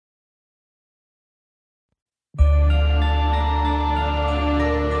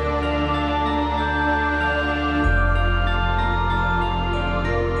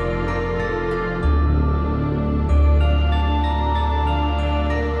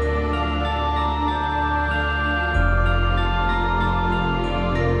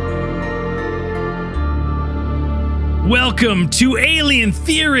Welcome to Alien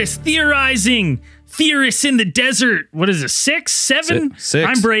Theorists Theorizing. Theorists in the Desert. What is it, 6, 7? Six.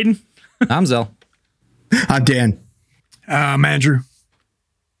 I'm Braden. I'm Zell. I'm Dan. I'm Andrew.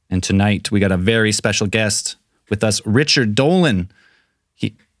 And tonight we got a very special guest with us, Richard Dolan.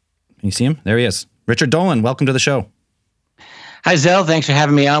 Can you see him? There he is. Richard Dolan, welcome to the show. Hi, Zell. Thanks for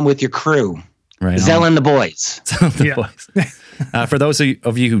having me on with your crew. Right Zell on. and the boys. For those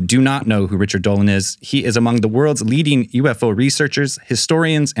of you who do not know who Richard Dolan is, he is among the world's leading UFO researchers,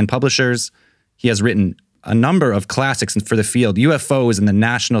 historians, and publishers. He has written a number of classics for the field. UFOs in the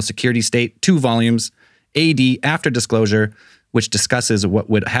National Security State, 2 volumes, AD, After Disclosure, which discusses what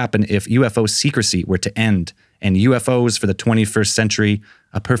would happen if UFO secrecy were to end, and UFOs for the 21st Century,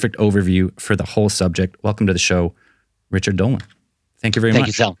 a perfect overview for the whole subject. Welcome to the show, Richard Dolan. Thank you very much. Thank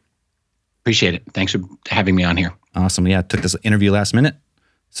you, Zell. Appreciate it. Thanks for having me on here. Awesome. Yeah, took this interview last minute.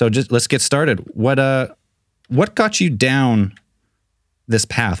 So just let's get started. What got you down this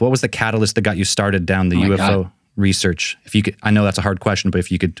path? What was the catalyst that got you started down the UFO research? If you could, I know that's a hard question, but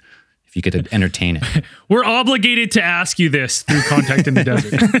if you could entertain it. We're obligated to ask you this through Contact in the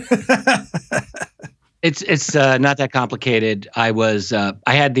Desert. It's not that complicated. I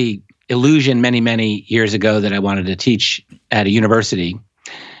had the illusion many years ago that I wanted to teach at a university.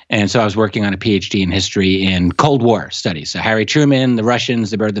 And so I was working on a PhD in history in Cold War studies. So Harry Truman, the Russians,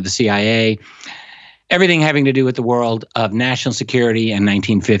 the birth of the CIA, everything having to do with the world of national security in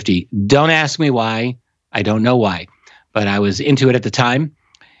 1950. Don't ask me why. I don't know why. But I was into it at the time.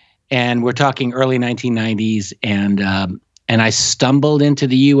 And we're talking early 1990s. And I stumbled into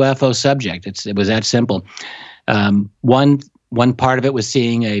the UFO subject. It was that simple. One part of it was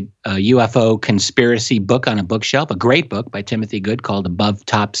seeing a UFO conspiracy book on a bookshelf, a great book by Timothy Good called Above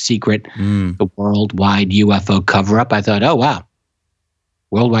Top Secret, The Worldwide UFO Cover-Up. I thought, oh, wow,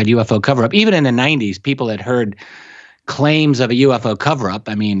 worldwide UFO cover-up. Even in the 90s, people had heard claims of a UFO cover-up.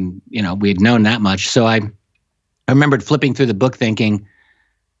 I mean, we had known that much. So I remembered flipping through the book thinking,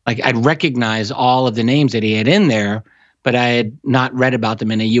 like, I'd recognize all of the names that he had in there, but I had not read about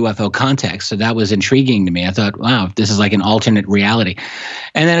them in a UFO context. So that was intriguing to me. I thought, wow, this is like an alternate reality.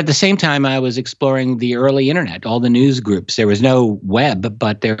 And then at the same time, I was exploring the early internet, all the news groups. There was no web,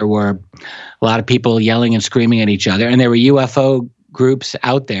 but there were a lot of people yelling and screaming at each other. And there were UFO groups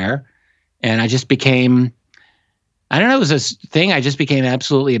out there. And I just became, I don't know, it was this thing. I just became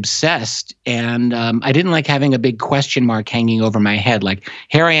absolutely obsessed. And I didn't like having a big question mark hanging over my head. Like,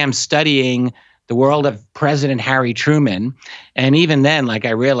 here I am studying the world of President Harry Truman. And even then, like,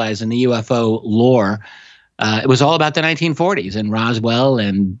 I realized in the UFO lore, it was all about the 1940s and Roswell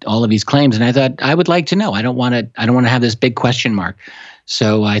and all of these claims. And I thought, I would like to know. I don't want to have this big question mark.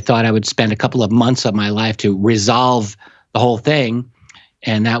 So I thought I would spend a couple of months of my life to resolve the whole thing.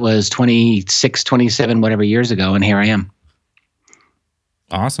 And that was 26, 27, whatever years ago. And here I am.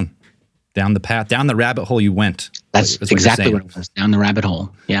 Awesome. Down the path, down the rabbit hole you went. That's exactly what it was, down the rabbit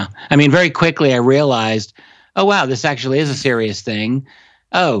hole. Yeah. I mean, very quickly I realized, oh, wow, this actually is a serious thing.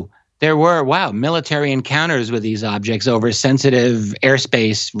 Oh, there were, military encounters with these objects over sensitive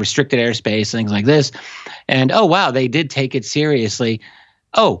airspace, restricted airspace, things like this. And, oh, wow, they did take it seriously.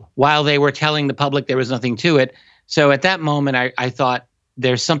 Oh, while they were telling the public there was nothing to it. So at that moment, I thought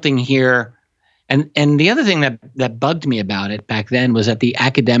there's something here. And the other thing that bugged me about it back then was that the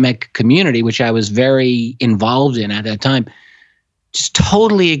academic community, which I was very involved in at that time, just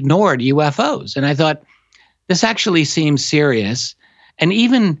totally ignored UFOs. And I thought, this actually seems serious. And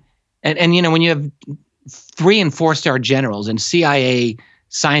even, and when you have 3- and 4-star generals and CIA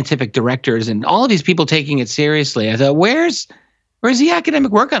scientific directors and all of these people taking it seriously, I thought, where's the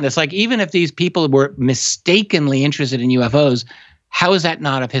academic work on this? Like, even if these people were mistakenly interested in UFOs, how is that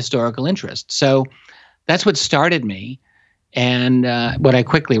not of historical interest? So that's what started me. And what I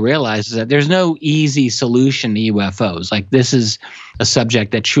quickly realized is that there's no easy solution to UFOs. Like, this is a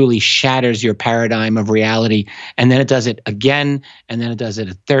subject that truly shatters your paradigm of reality. And then it does it again, and then it does it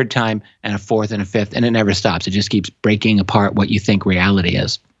a third time, and a fourth, and a fifth, and it never stops. It just keeps breaking apart what you think reality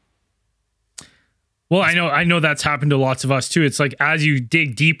is. Well, I know that's happened to lots of us too. It's like, as you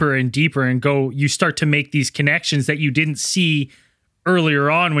dig deeper and deeper and go, you start to make these connections that you didn't see earlier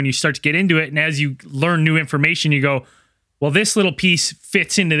on when you start to get into it. And as you learn new information, you go, well, this little piece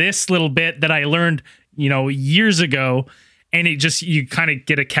fits into this little bit that I learned, years ago. And it just, you kind of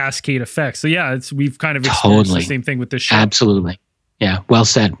get a cascade effect. So yeah, we've kind of experienced the same thing with this show. Absolutely. Yeah. Well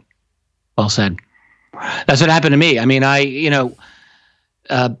said. Well said. That's what happened to me. I mean, I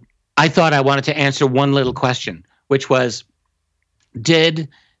thought I wanted to answer one little question, which was, did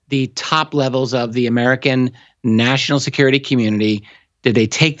the top levels of the American national security community Did they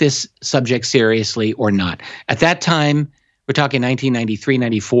take this subject seriously or not? At that time, we're talking 1993,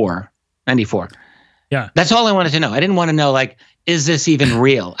 94. Yeah. That's all I wanted to know. I didn't want to know, like, is this even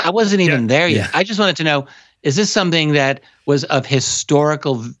real? I wasn't even there yet. Yeah. I just wanted to know, is this something that was of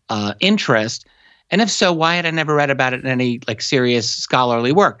historical interest? And if so, why had I never read about it in any like serious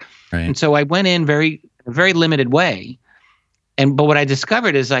scholarly work? Right. And so I went in very limited way. But what I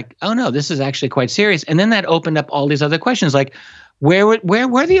discovered is like, oh no, this is actually quite serious. And then that opened up all these other questions, like where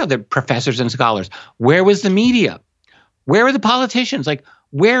were the other professors and scholars? Where was the media? Where are the politicians? Like,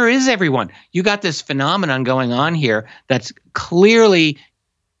 where is everyone? You got this phenomenon going on here that's clearly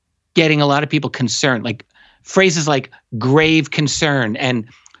getting a lot of people concerned, like phrases like grave concern and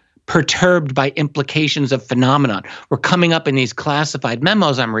perturbed by implications of phenomenon were coming up in these classified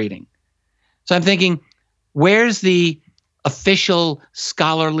memos I'm reading. So I'm thinking, where's the official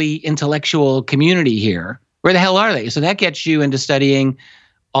scholarly intellectual community here? Where the hell are they? So that gets you into studying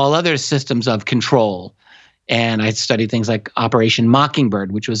all other systems of control. And I studied things like Operation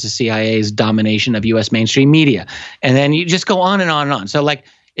Mockingbird, which was the CIA's domination of US mainstream media. And then you just go on and on and on. So like,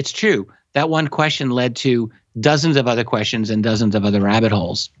 it's true. That one question led to dozens of other questions and dozens of other rabbit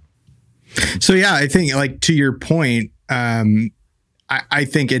holes. So yeah, I think like to your point, I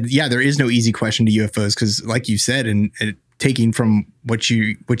think there is no easy question to UFOs because, like you said, and taking from what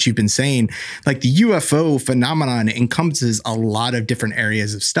you've been saying, like the UFO phenomenon encompasses a lot of different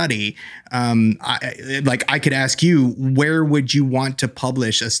areas of study. I could ask you, where would you want to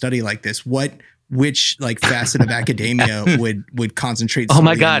publish a study like this? Which like facet of academia would concentrate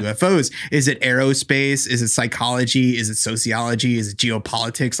solely on UFOs? Is it aerospace? Is it psychology? Is it sociology? Is it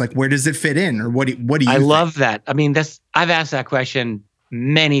geopolitics? Like, where does it fit in? Or what do you think? Love that. I mean, I've asked that question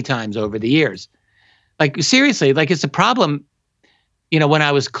many times over the years. Like, seriously, like it's a problem. You know, when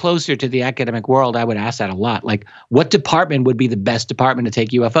I was closer to the academic world, I would ask that a lot. Like, what department would be the best department to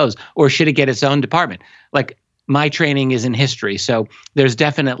take UFOs? Or should it get its own department? Like, my training is in history, so there's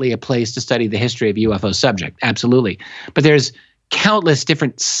definitely a place to study the history of UFO subject, absolutely. But there's countless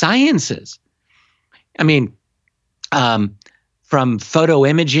different sciences. I mean, from photo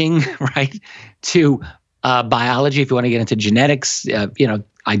imaging, right, to biology, if you want to get into genetics,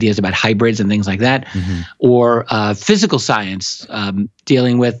 ideas about hybrids and things like that, or physical science,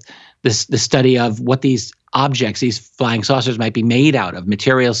 dealing with the study of what these objects, these flying saucers might be made out of,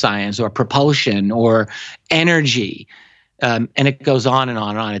 material science or propulsion or energy. And it goes on and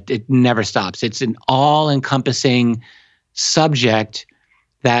on and on. It never stops. It's an all-encompassing subject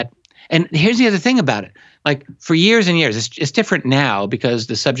that, and here's the other thing about it. Like for years and years, it's different now because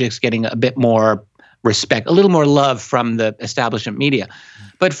the subject's getting a bit more respect, a little more love from the establishment media.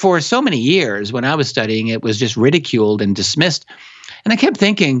 But for so many years, when I was studying, it was just ridiculed and dismissed. And I kept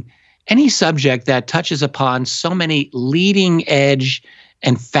thinking, any subject that touches upon so many leading edge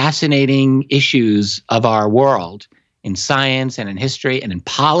and fascinating issues of our world in science and in history and in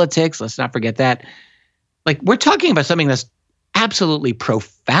politics, let's not forget that. Like, we're talking about something that's absolutely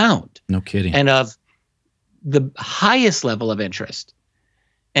profound. No kidding. And of the highest level of interest.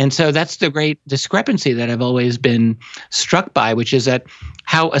 And so that's the great discrepancy that I've always been struck by, which is that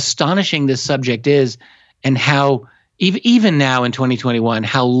how astonishing this subject is and how even now in 2021,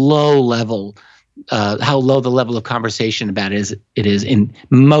 how low the level of conversation about it is in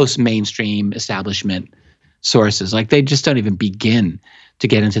most mainstream establishment sources. Like they just don't even begin to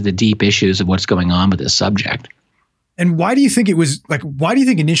get into the deep issues of what's going on with this subject. And why do you think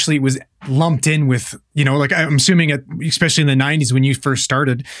initially it was lumped in with, like I'm assuming especially in the 90s when you first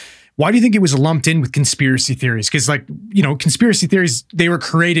started, why do you think it was lumped in with conspiracy theories? Because conspiracy theories, they were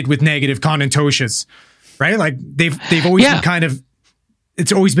created with negative connotations, right? Like they've always been kind of,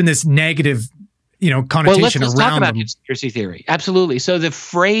 it's always been this negative, connotation let's around talk about them. Conspiracy theory. Absolutely. So the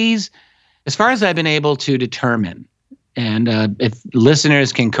phrase, as far as I've been able to determine, and if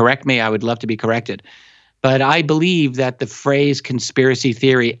listeners can correct me, I would love to be corrected. But I believe that the phrase conspiracy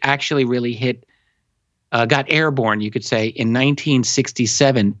theory actually really got airborne, you could say, in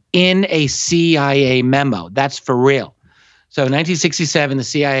 1967 in a CIA memo. That's for real. So in 1967, the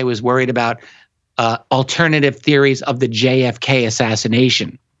CIA was worried about alternative theories of the JFK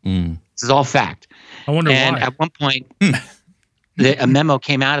assassination. This is all fact. I wonder why. And at one point, a memo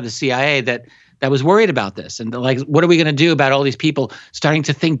came out of the CIA that was worried about this. And like, what are we going to do about all these people starting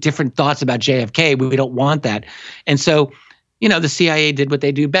to think different thoughts about JFK? We don't want that. And so, the CIA did what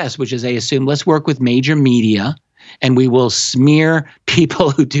they do best, which is they assumed, let's work with major media and we will smear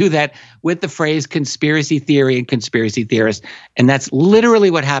people who do that with the phrase conspiracy theory and conspiracy theorist. And that's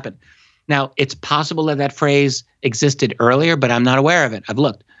literally what happened. Now, it's possible that phrase existed earlier, but I'm not aware of it. I've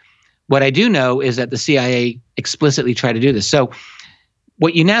looked. What I do know is that the CIA explicitly tried to do this. So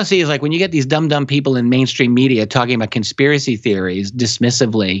what you now see is like when you get these dumb people in mainstream media talking about conspiracy theories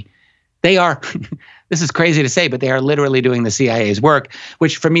dismissively, they are, this is crazy to say, but they are literally doing the CIA's work,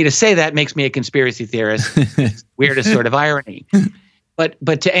 which for me to say that makes me a conspiracy theorist. Weirdest sort of irony.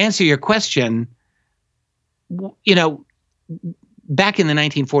 But to answer your question, you know, back in the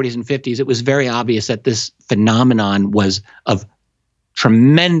 1940s and 50s, it was very obvious that this phenomenon was of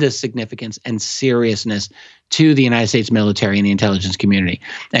tremendous significance and seriousness to the United States military and the intelligence community.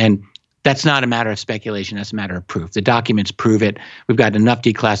 And that's not a matter of speculation. That's a matter of proof. The documents prove it. We've got enough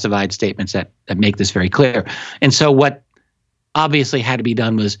declassified statements that make this very clear. And so what obviously had to be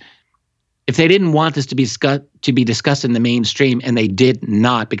done was, if they didn't want this to be discussed in the mainstream, and they did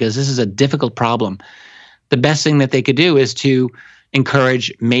not, because this is a difficult problem, the best thing that they could do is to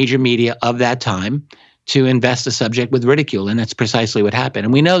encourage major media of that time to invest the subject with ridicule. And that's precisely what happened.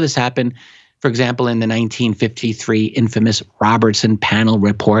 And we know this happened, for example, in the 1953 infamous Robertson Panel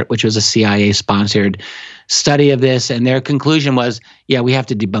Report, which was a CIA-sponsored study of this. And their conclusion was, yeah, we have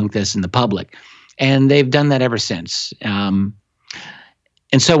to debunk this in the public. And they've done that ever since.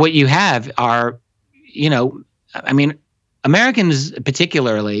 And so what you have are, you know, I mean, Americans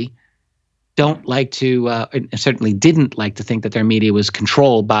particularly don't like to, certainly didn't like to think that their media was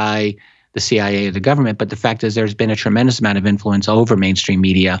controlled by the CIA or the government. But the fact is, there's been a tremendous amount of influence over mainstream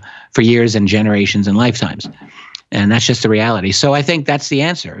media for years and generations and lifetimes. And that's just the reality. So I think that's the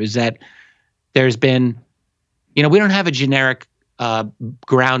answer, is that there's been, you know, we don't have a generic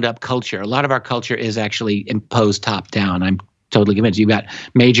ground up culture. A lot of our culture is actually imposed top down. I'm totally convinced. You've got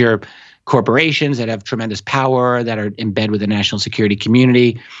major corporations that have tremendous power, that are in bed with the national security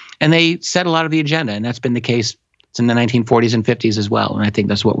community, and they set a lot of the agenda. And that's been the case in the 1940s and 50s as well. And I think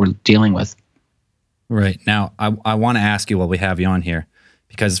that's what we're dealing with. Right. Now, I want to ask you while we have you on here,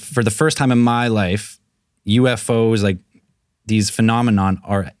 because for the first time in my life, UFOs, like these phenomenon,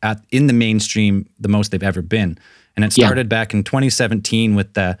 are in the mainstream the most they've ever been. And it started back in 2017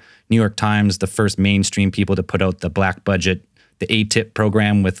 with the New York Times, the first mainstream people to put out the black budget, the ATIP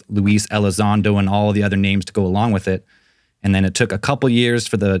program with Luis Elizondo and all the other names to go along with it. And then it took a couple years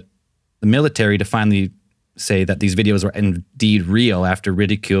for the military to finally say that these videos were indeed real after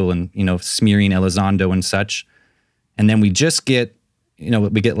ridicule and, you know, smearing Elizondo and such. And then we just get, you know,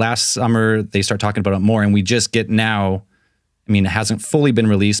 we get last summer, they start talking about it more, and we just get now, I mean, it hasn't fully been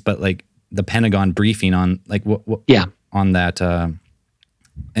released, but like the Pentagon briefing on like what on that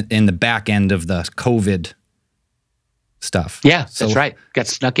in the back end of the COVID stuff. Yeah, so, that's right. Got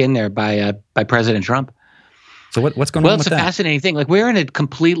snuck in there by President Trump. So what's going on with that? Well, it's a fascinating thing. Like, we're in a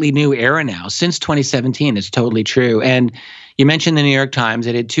completely new era now. Since 2017, it's totally true. And you mentioned the New York Times.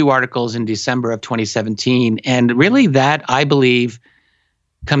 It had 2 articles in December of 2017. And really that, I believe,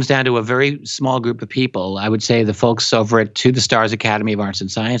 comes down to a very small group of people. I would say the folks over at To the Stars Academy of Arts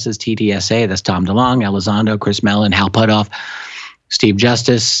and Sciences, TTSA, that's Tom DeLonge, Elizondo, Chris Mellon, Hal Puthoff, Steve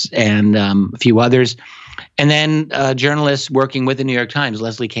Justice, and a few others. And then journalists working with the New York Times,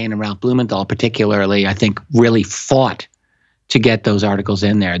 Leslie Kean and Ralph Blumenthal particularly, I think really fought to get those articles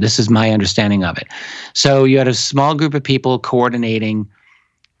in there. This is my understanding of it. So you had a small group of people coordinating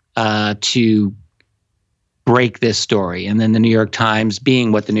to break this story. And then the New York Times,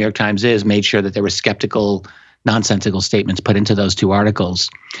 being what the New York Times is, made sure that there were skeptical, nonsensical statements put into those 2 articles.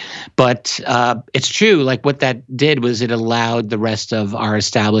 But it's true, like what that did was it allowed the rest of our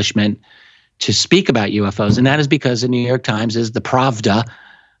establishment to speak about UFOs. And that is because the New York Times is the Pravda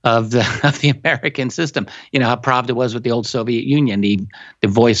of the American system. You know how Pravda was with the old Soviet Union, the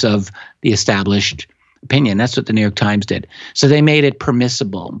voice of the established opinion. That's what the New York Times did. So they made it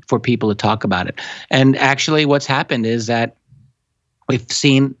permissible for people to talk about it. And actually what's happened is that we've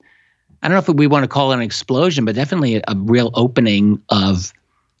seen, I don't know if we want to call it an explosion, but definitely a real opening of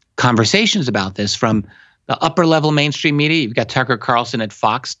conversations about this from the upper level mainstream media. You've got Tucker Carlson at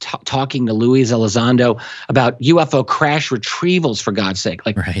Fox talking to Luis Elizondo about UFO crash retrievals, for God's sake.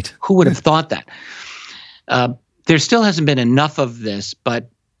 Like, right. Who would have thought that? There still hasn't been enough of this,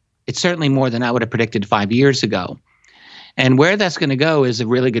 but it's certainly more than I would have predicted 5 years ago. And where that's going to go is a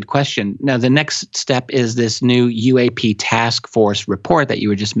really good question. Now, the next step is this new UAP task force report that you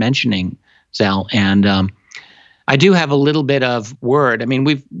were just mentioning, Zell. And I do have a little bit of word. I mean,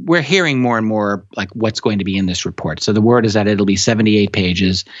 we're hearing more and more like what's going to be in this report. So the word is that it'll be 78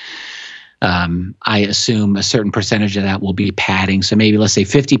 pages. I assume a certain percentage of that will be padding. So maybe let's say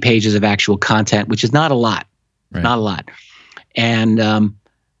 50 pages of actual content, which is not a lot. Right. Not a lot. And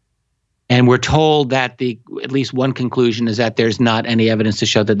we're told that at least one conclusion is that there's not any evidence to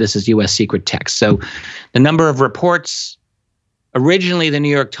show that this is U.S. secret text. So the number of reports Originally, the New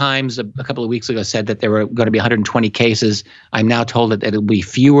York Times a couple of weeks ago said that there were going to be 120 cases. I'm now told that it'll be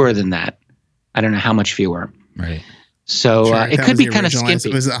fewer than that. I don't know how much fewer. Right. So Sure, it that could was be the kind of original. skimpy.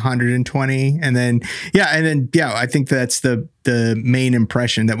 It was 120, and then I think that's the main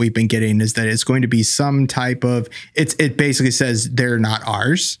impression that we've been getting is that it's going to be some type of it basically says they're not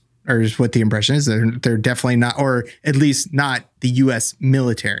ours, or is what the impression is. They're definitely not, or at least not the U.S.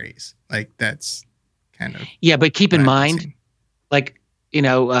 militaries. Like that's kind of But keep in mind, like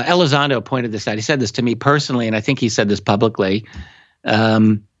Elizondo pointed this out. He said this to me personally, and I think he said this publicly.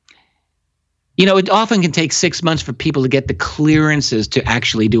 It often can take 6 months for people to get the clearances to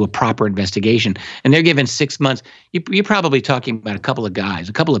actually do a proper investigation. And they're given 6 months. You're probably talking about a couple of guys,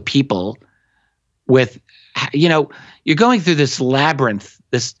 a couple of people with, you're going through this labyrinth,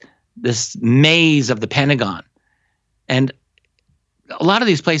 this maze of the Pentagon. And a lot of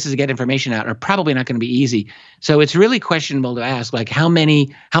these places to get information out are probably not going to be easy. So it's really questionable to ask, like, how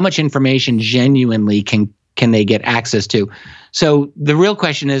much information genuinely can they get access to? So the real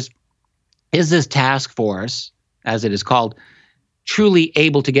question is this task force, as it is called, truly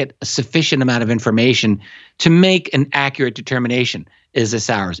able to get a sufficient amount of information to make an accurate determination? Is this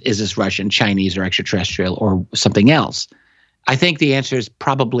ours? Is this Russian, Chinese, or extraterrestrial, or something else? I think the answer is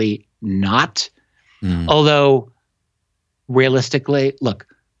probably not. Although, realistically,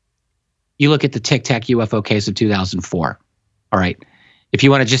 you look at the Tic Tac UFO case of 2004. All right. If you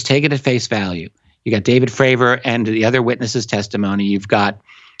want to just take it at face value, you got David Fravor and the other witnesses' testimony. You've got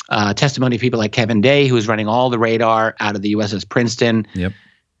testimony of people like Kevin Day, who was running all the radar out of the USS Princeton. Yep.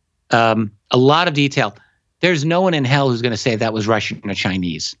 A lot of detail. There's no one in hell who's going to say that was Russian or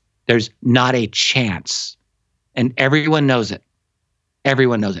Chinese. There's not a chance. And everyone knows it.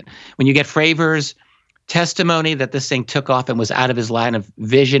 Everyone knows it. When you get Fravor's testimony that this thing took off and was out of his line of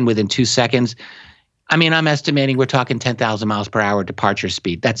vision within 2 seconds, I mean, I'm estimating we're talking 10,000 miles per hour departure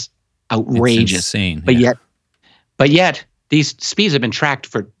speed. That's outrageous. It's insane. But yet, these speeds have been tracked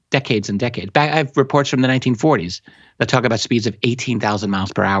for decades and decades. I have reports from the 1940s that talk about speeds of 18,000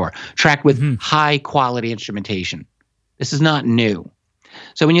 miles per hour, tracked with high quality instrumentation. This is not new.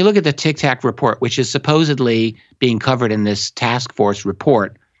 So when you look at the Tic Tac report, which is supposedly being covered in this task force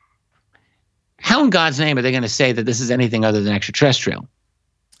report, how in God's name are they going to say that this is anything other than extraterrestrial?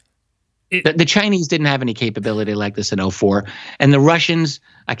 The Chinese didn't have any capability like this in 2004. And the Russians,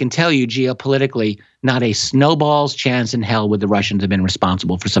 I can tell you geopolitically, not a snowball's chance in hell would the Russians have been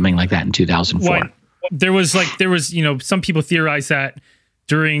responsible for something like that in 2004. There was, some people theorize that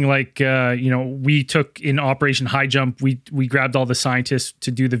during we took in Operation High Jump, we grabbed all the scientists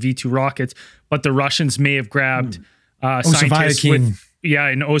to do the V2 rockets, but the Russians may have grabbed scientists in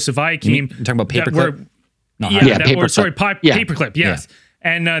Osavayakim. You're talking about Paperclip? Paperclip, yes. Yeah.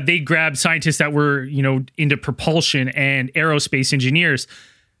 And they grabbed scientists that were, into propulsion and aerospace engineers.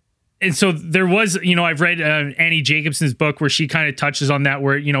 And so there was, I've read Annie Jacobson's book where she kind of touches on that,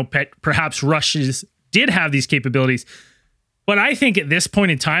 where, perhaps Russians did have these capabilities. But I think at this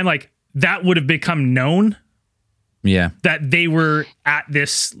point in time, that would have become known. Yeah. That they were at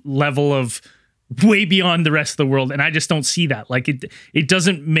this level of way beyond the rest of the world. And I just don't see that. It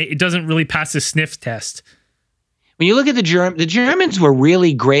doesn't really pass the sniff test. When you look at the Germans were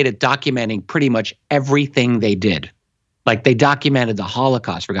really great at documenting pretty much everything they did. Like, they documented the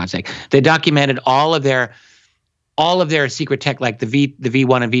Holocaust, for God's sake. They documented all of their secret tech, like the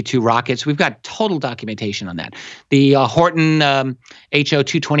V1 and V2 rockets. We've got total documentation on that. The Horton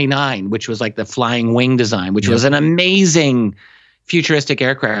HO-229, which was like the flying wing design, which was an amazing futuristic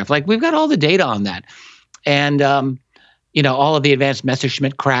aircraft. Like, we've got all the data on that. And, all of the advanced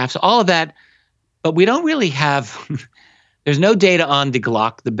Messerschmitt crafts, all of that. But we don't really have, there's no data on the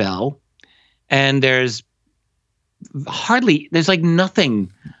Glock, the Bell, and there's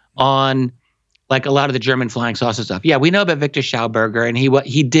nothing on a lot of the German flying saucer stuff. Yeah, we know about Victor Schauberger, and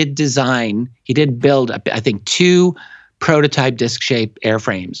he did build, I think, 2 prototype disc-shaped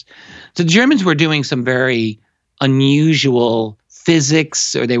airframes. So the Germans were doing some very unusual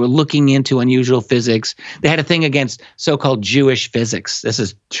physics, or they were looking into unusual physics. They had a thing against so-called Jewish physics. This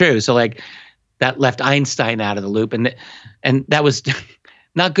is true. So that left Einstein out of the loop, and that was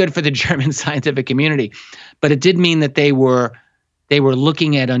not good for the German scientific community. But it did mean that they were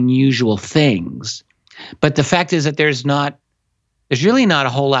looking at unusual things. But the fact is that there's really not a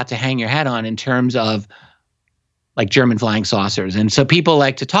whole lot to hang your hat on in terms of German flying saucers. And so people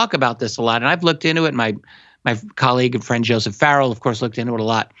like to talk about this a lot. And I've looked into it. My colleague and friend Joseph Farrell, of course, looked into it a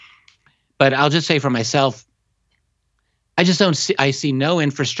lot. But I'll just say for myself, I see no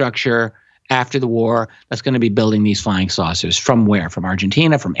infrastructure after the war that's going to be building these flying saucers. From where? From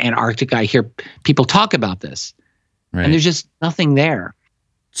Argentina, from Antarctica. I hear people talk about this. Right. And there's just nothing there.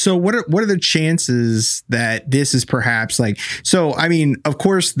 So what are the chances that this is perhaps like, so, I mean, of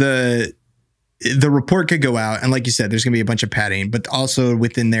course the report could go out, and like you said, there's going to be a bunch of padding, but also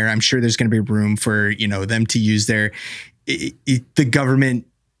within there, I'm sure there's going to be room for, you know, them to use their, the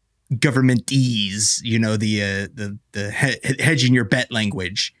governmentese, you know, the hedging your bet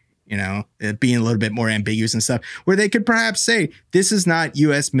language, you know, being a little bit more ambiguous and stuff, where they could perhaps say this is not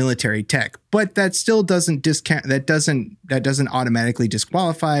U.S. military tech, but that still doesn't discount, that doesn't automatically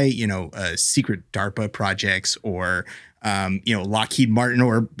disqualify, you know, secret DARPA projects or, you know, Lockheed Martin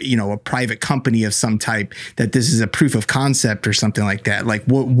or, you know, a private company of some type, that this is a proof of concept or something like that. Like,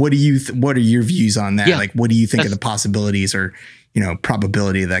 what are your views on that? Yeah, like, what do you think of the possibilities or, you know,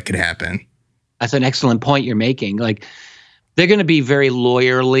 probability that could happen? That's an excellent point you're making. Like, they're going to be very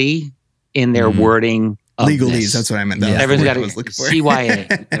lawyerly in their wording. Legalese, that's what I meant. Everyone's got to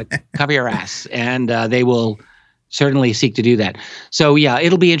CYA, cover your ass, and they will certainly seek to do that. So yeah,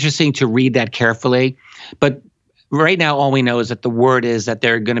 it'll be interesting to read that carefully. But right now, all we know is that the word is that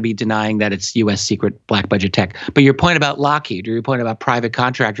they're going to be denying that it's U.S. secret black budget tech. But your point about Lockheed, or your point about private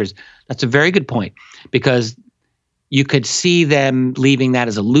contractors, that's a very good point, because you could see them leaving that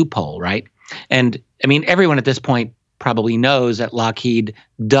as a loophole, right? And I mean, everyone at this point probably knows that Lockheed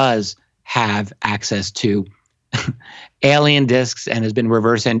does have access to alien disks and has been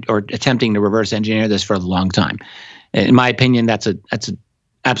attempting to reverse engineer this for a long time. In my opinion, that's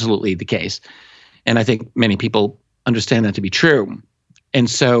absolutely the case. And I think many people understand that to be true. And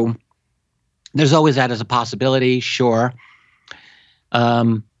so there's always that as a possibility, sure.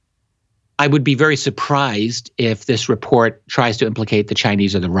 I would be very surprised if this report tries to implicate the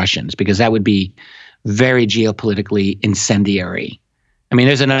Chinese or the Russians, because that would be very geopolitically incendiary. I mean,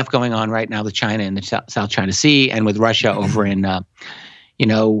 there's enough going on right now with China in the South China Sea and with Russia over in, you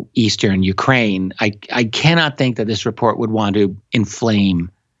know, eastern Ukraine. I cannot think that this report would want to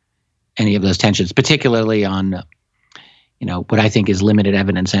inflame any of those tensions, particularly on, you know, what I think is limited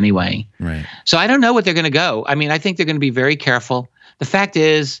evidence anyway. Right. So I don't know what they're going to go. I mean, I think they're going to be very careful. The fact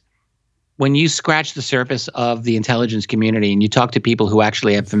is, when you scratch the surface of the intelligence community and you talk to people who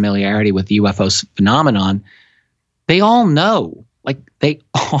actually have familiarity with the UFO phenomenon, they all know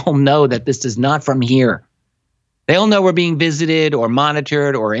that this is not from here. They all know we're being visited or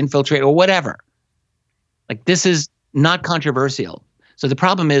monitored or infiltrated or whatever. Like, this is not controversial. So the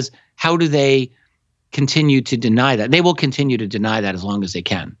problem is, how do they continue to deny that? They will continue to deny that as long as they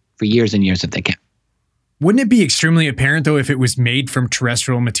can, for years and years if they can. Wouldn't it be extremely apparent, though, if it was made from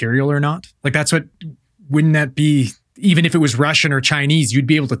terrestrial material or not? Like, wouldn't that be, even if it was Russian or Chinese, you'd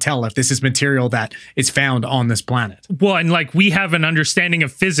be able to tell if this is material that is found on this planet. Well, and like, we have an understanding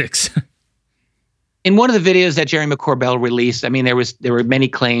of physics. In one of the videos that Jerry McCorbell released, I mean, there were many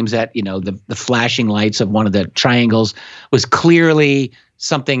claims that, you know, the flashing lights of one of the triangles was clearly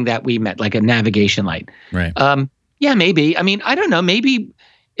something that we met, like a navigation light. Right. Yeah, maybe. I mean, I don't know. Maybe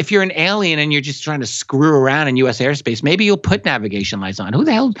if you're an alien and you're just trying to screw around in U.S. airspace, maybe you'll put navigation lights on.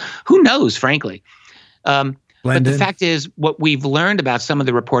 Who knows, frankly. But the fact is, what we've learned about some of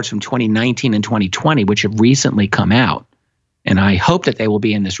the reports from 2019 and 2020, which have recently come out, and I hope that they will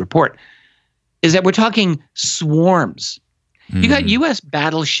be in this report, is that we're talking swarms. You got U.S.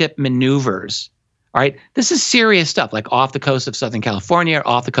 battleship maneuvers, all right? This is serious stuff, like off the coast of Southern California,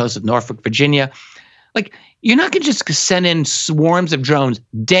 off the coast of Norfolk, Virginia. Like, you're not going to just send in swarms of drones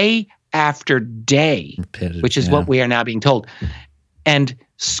day after day, which is what we are now being told, and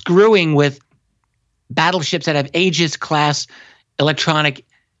screwing with battleships that have Aegis-class electronic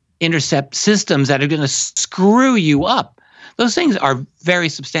intercept systems that are going to screw you up. Those things are very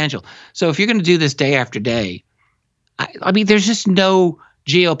substantial. So if you're going to do this day after day, I mean, there's just no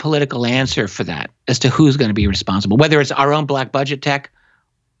geopolitical answer for that as to who's going to be responsible, whether it's our own black budget tech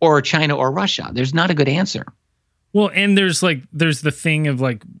or China or Russia. There's not a good answer. Well, and there's the thing of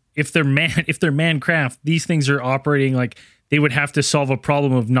like, if they're manned craft, these things are operating like they would have to solve a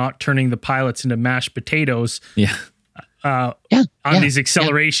problem of not turning the pilots into mashed potatoes. On these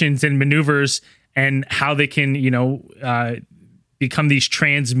accelerations and maneuvers, and how they can, you know, become these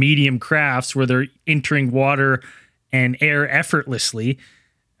trans-medium crafts where they're entering water and air effortlessly.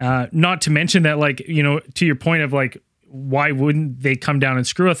 Not to mention that, like, you know, to your point of like, why wouldn't they come down and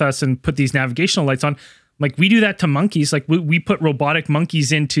screw with us and put these navigational lights on? Like, we do that to monkeys. Like, we put robotic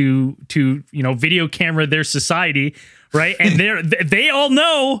monkeys into you know, video camera their society, right? And they all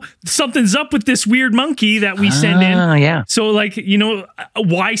know something's up with this weird monkey that we send in. Yeah. So, like, you know,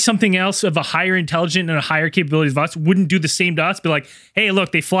 why something else of a higher intelligence and a higher capability of us wouldn't do the same to us? Be like, hey,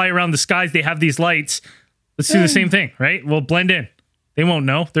 look, they fly around the skies. They have these lights. Let's do the same thing, right? We'll blend in. They won't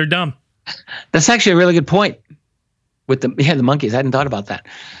know. They're dumb. That's actually a really good point. with the monkeys. I hadn't thought about that.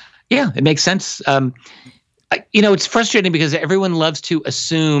 Yeah, it makes sense. It's frustrating because everyone loves to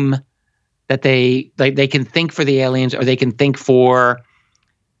assume that they can think for the aliens or they can think for,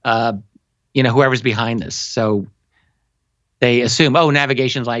 whoever's behind this. So they assume,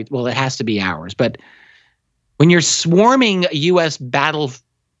 navigation's like, well, it has to be ours. But when you're swarming a U.S. battle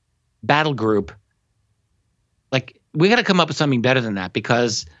group, like, we got to come up with something better than that,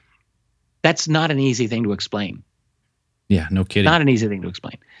 because that's not an easy thing to explain. Yeah, no kidding. Not an easy thing to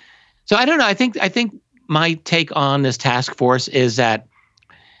explain. So I don't know. I think my take on this task force is that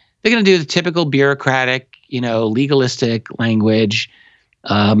they're going to do the typical bureaucratic, legalistic language.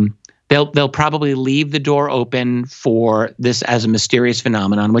 They'll probably leave the door open for this as a mysterious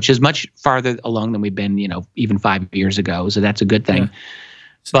phenomenon, which is much farther along than we've been, even 5 years ago. So that's a good thing. Yeah.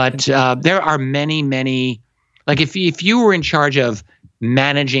 But there are many, many. Like, if you were in charge of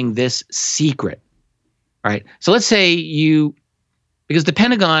managing this secret, right? So let's say because the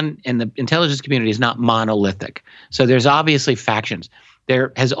Pentagon and the intelligence community is not monolithic. So there's obviously factions.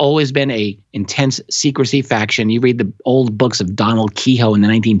 There has always been a intense secrecy faction. You read the old books of Donald Kehoe in the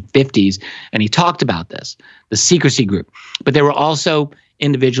 1950s, and he talked about this, the secrecy group. But there were also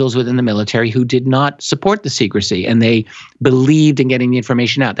individuals within the military who did not support the secrecy, and they believed in getting the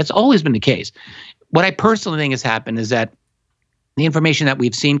information out. That's always been the case. What I personally think has happened is that the information that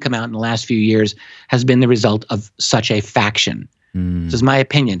we've seen come out in the last few years has been the result of such a faction. This is my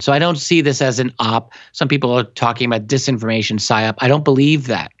opinion. So I don't see this as an op. Some people are talking about disinformation, PSYOP. I don't believe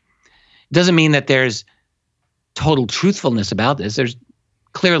that. It doesn't mean that there's total truthfulness about this. There's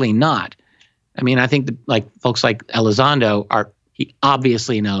clearly not. I mean, I think folks like Elizondo he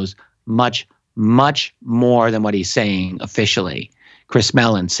obviously knows much, much more than what he's saying officially. Chris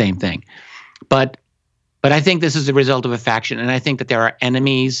Mellon, same thing. But I think this is the result of a faction, and I think that there are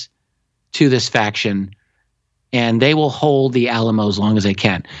enemies to this faction, and they will hold the Alamo as long as they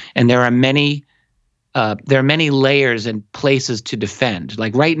can. And there are many layers and places to defend.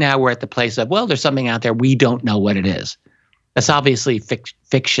 Like right now, we're at the place of, well, there's something out there, we don't know what it is. That's obviously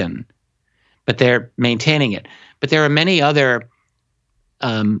fiction, but they're maintaining it. But there are many other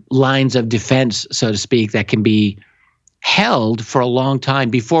lines of defense, so to speak, that can be held for a long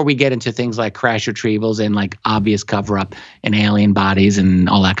time before we get into things like crash retrievals and like obvious cover-up and alien bodies and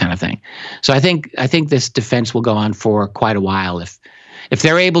all that kind of thing. So I think this defense will go on for quite a while. If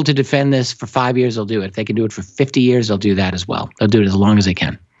they're able to defend this for 5 years, they'll do it. If they can do it for 50 years, they'll do that as well. They'll do it as long as they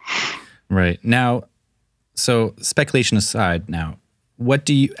can. Right. Now, so speculation aside now,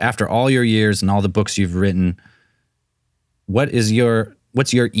 after all your years and all the books you've written, what's your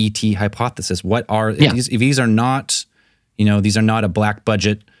ET hypothesis? What are if these are not, these are not a black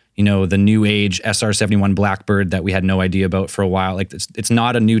budget, the new age SR-71 Blackbird that we had no idea about for a while. Like it's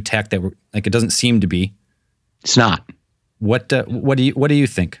not a new tech that it doesn't seem to be. It's not. What do you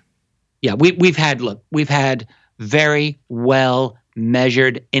think? Yeah, we've had very well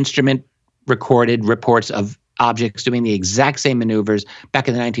measured instrument recorded reports of objects doing the exact same maneuvers back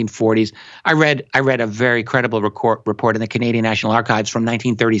in the 1940s. I read a very credible report in the Canadian National Archives from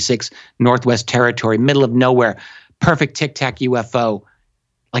 1936, Northwest Territory, middle of nowhere, perfect tic-tac UFO.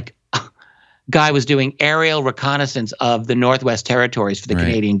 Like, guy was doing aerial reconnaissance of the Northwest Territories for the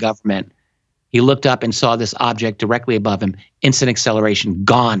Canadian government. He looked up and saw this object directly above him, instant acceleration,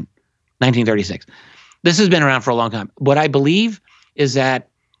 gone, 1936. This has been around for a long time. What I believe is that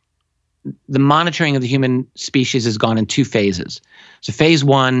the monitoring of the human species has gone in two phases. So phase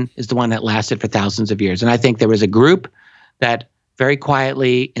one is the one that lasted for thousands of years. And I think there was a group that very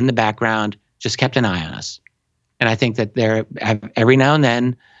quietly in the background just kept an eye on us. And I think that there have every now and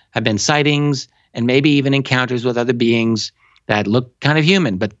then have been sightings and maybe even encounters with other beings that look kind of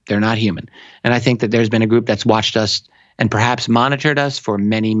human, but they're not human. And I think that there's been a group that's watched us and perhaps monitored us for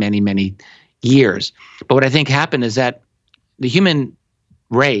many, many, many years. But what I think happened is that the human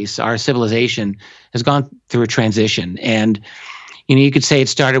race, our civilization, has gone through a transition. And, you could say it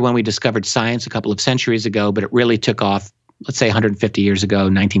started when we discovered science a couple of centuries ago, but it really took off, let's say 150 years ago,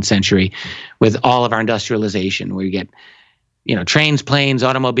 19th century, with all of our industrialization, where you get, trains, planes,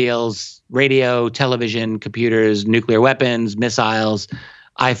 automobiles, radio, television, computers, nuclear weapons, missiles,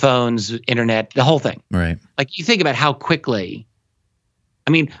 iPhones, internet, the whole thing. Right. Like, you think about how quickly,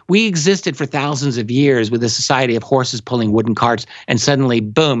 we existed for thousands of years with a society of horses pulling wooden carts, and suddenly,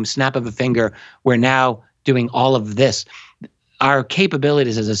 boom, snap of a finger, we're now doing all of this. Our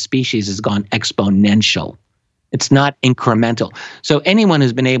capabilities as a species has gone exponential. It's not incremental. So anyone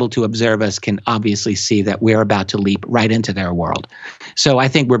who's been able to observe us can obviously see that we're about to leap right into their world. So I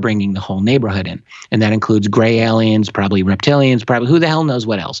think we're bringing the whole neighborhood in. And that includes gray aliens, probably reptilians, probably who the hell knows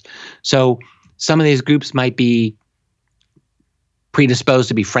what else. So some of these groups might be predisposed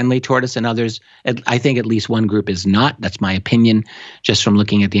to be friendly toward us, and others, I think at least one group is not. That's my opinion, just from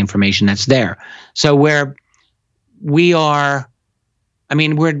looking at the information that's there. So we're one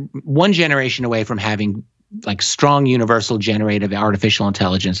generation away from having like strong universal generative artificial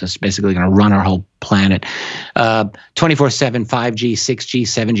intelligence that's basically going to run our whole planet. 24/7, 5G, 6G,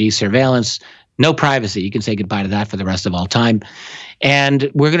 7G surveillance, no privacy. You can say goodbye to that for the rest of all time. And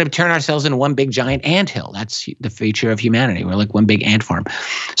we're going to turn ourselves into one big giant anthill. That's the future of humanity. We're like one big ant farm.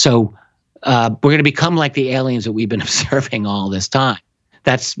 So we're going to become like the aliens that we've been observing all this time.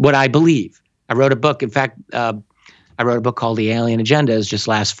 That's what I believe. I wrote a book. In fact, I wrote a book called The Alien Agendas just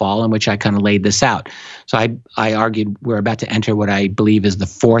last fall, in which I kind of laid this out. So I argued we're about to enter what I believe is the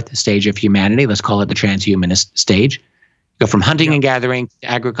fourth stage of humanity. Let's call it the transhumanist stage. Go from hunting and gathering to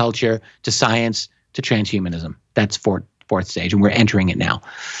agriculture to science to transhumanism. That's fourth stage, and we're entering it now.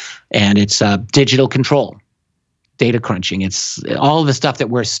 And it's digital control, data crunching. It's all the stuff that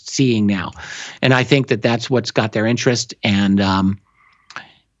we're seeing now. And I think that that's what's got their interest. And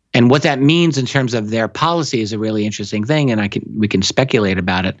what that means in terms of their policy is a really interesting thing, and we can speculate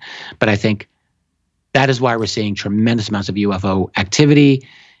about it. But I think that is why we're seeing tremendous amounts of UFO activity,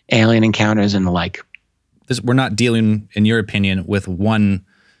 alien encounters, and the like. We're not dealing, in your opinion, with one,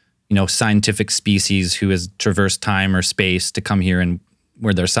 scientific species who has traversed time or space to come here and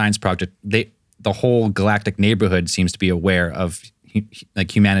where their science project. The whole galactic neighborhood seems to be aware of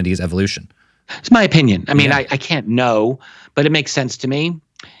like humanity's evolution. It's my opinion. I mean, I can't know, but it makes sense to me.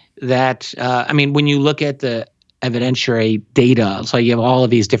 That, when you look at the evidentiary data, so you have all of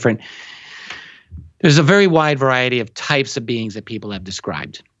these there's a very wide variety of types of beings that people have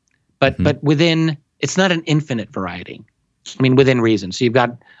described. But within, it's not an infinite variety. Within reason. So you've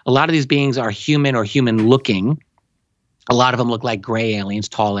got a lot of these beings are human or human looking. A lot of them look like gray aliens,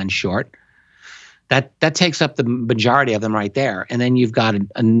 tall and short. That takes up the majority of them right there. And then you've got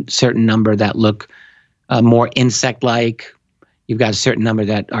a certain number that look more insect-like. You've got a certain number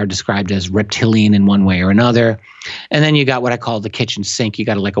that are described as reptilian in one way or another. And then you got what I call the kitchen sink. You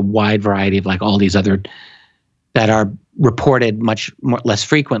got like a wide variety of like all these other that are reported much less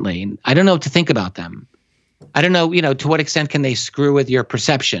frequently. And I don't know what to think about them. I don't know, to what extent can they screw with your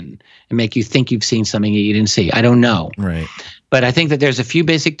perception and make you think you've seen something that you didn't see? I don't know. Right. But I think that there's a few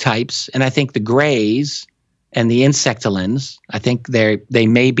basic types, and I think the grays and the insectilins, I think they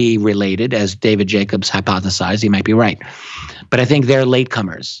may be related, as David Jacobs hypothesized. He might be right. But I think they're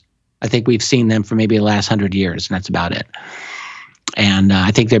latecomers. I think we've seen them for maybe the last 100 years, and that's about it. And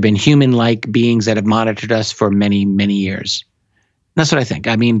I think there have been human-like beings that have monitored us for many, many years. That's what I think.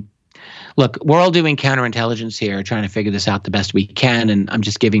 Look, we're all doing counterintelligence here, trying to figure this out the best we can, and I'm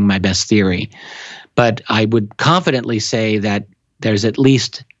just giving my best theory. But I would confidently say that there's at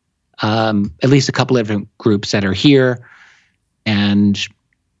least a couple of different groups that are here, and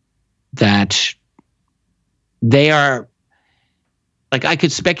that they are, like, I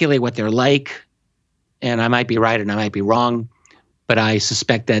could speculate what they're like, and I might be right and I might be wrong, but I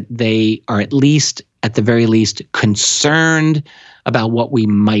suspect that they are at the very least, concerned about what we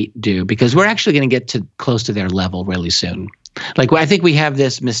might do, because we're actually going to get close to their level really soon. Like, I think we have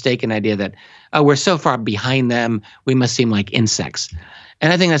this mistaken idea that, we're so far behind them, we must seem like insects.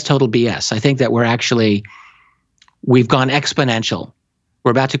 And I think that's total BS. I think that we've gone exponential.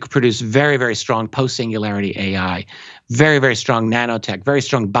 We're about to produce very, very strong post-singularity AI, very, very strong nanotech, very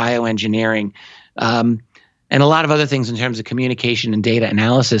strong bioengineering, and a lot of other things in terms of communication and data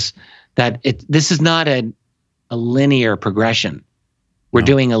analysis, that this is not a linear progression. We're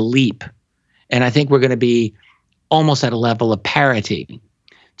doing a leap. And I think we're going to be almost at a level of parity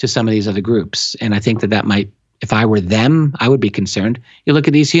to some of these other groups. And I think that might, if I were them, I would be concerned. You look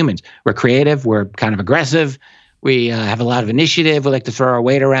at these humans. We're creative. We're kind of aggressive. We have a lot of initiative. We like to throw our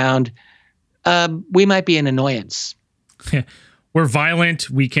weight around. We might be an annoyance. We're violent.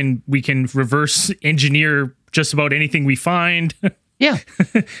 We can reverse engineer just about anything we find. Yeah.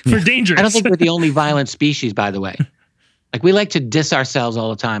 We're dangerous. I don't think we're the only violent species, by the way. Like, we like to diss ourselves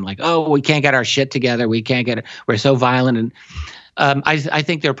all the time. Like, we can't get our shit together. We can't get it. We're so violent. And I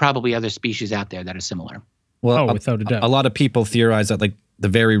think there are probably other species out there that are similar. Well, without a doubt. A lot of people theorize that, like, the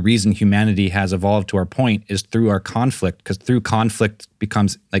very reason humanity has evolved to our point is through our conflict, because through conflict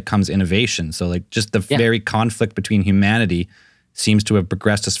comes innovation. So, like, just the very conflict between humanity seems to have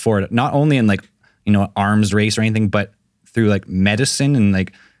progressed us forward, not only in, like, arms race or anything, but through, like, medicine and,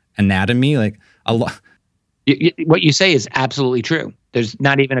 like, anatomy. Like, a lot. What you say is absolutely true. There's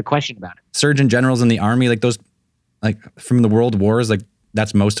not even a question about it. Surgeon generals in the army, like those, like from the world wars, like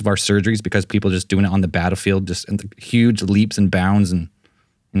that's most of our surgeries, because people just doing it on the battlefield, just in the huge leaps and bounds, and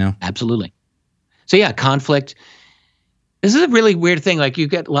Absolutely. So yeah, conflict. This is a really weird thing. Like you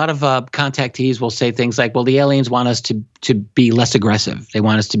get a lot of contactees will say things like, well, the aliens want us to be less aggressive. They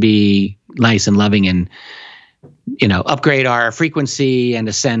want us to be nice and loving and, upgrade our frequency and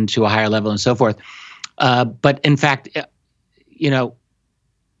ascend to a higher level and so forth. But in fact, you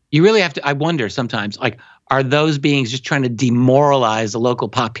really have to, I wonder sometimes, like, are those beings just trying to demoralize the local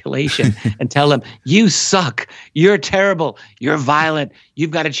population and tell them, you suck, you're terrible, you're violent,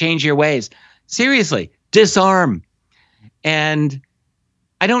 you've got to change your ways? Seriously, disarm. And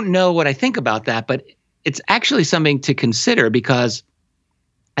I don't know what I think about that, but it's actually something to consider because,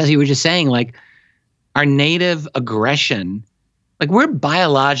 as you were just saying, like our native aggression, like we're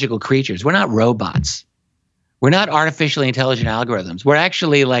biological creatures. We're not robots. We're not artificially intelligent algorithms. We're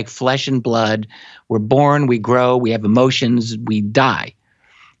actually like flesh and blood. We're born, we grow, we have emotions, we die.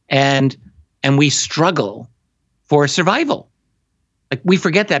 And we struggle for survival. Like we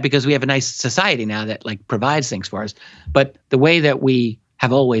forget that because we have a nice society now that like provides things for us. But the way that we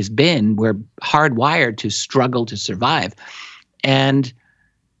have always been, we're hardwired to struggle to survive. And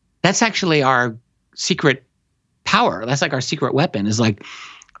that's actually our secret power. That's like our secret weapon, is like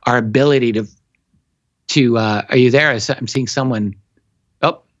our ability to are you there? I'm seeing someone.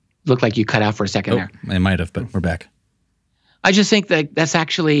 Oh, looked like you cut out for a second there. I might have, but we're back. I just think that that's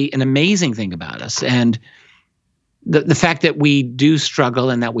actually an amazing thing about us. And the fact that we do struggle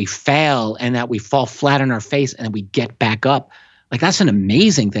and that we fail and that we fall flat on our face and we get back up, like that's an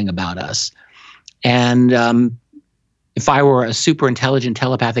amazing thing about us. And if I were a super intelligent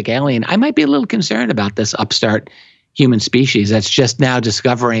telepathic alien, I might be a little concerned about this upstart human species that's just now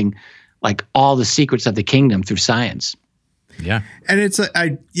discovering like all the secrets of the kingdom through science. Yeah. And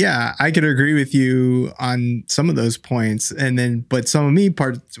I could agree with you on some of those points. But some of me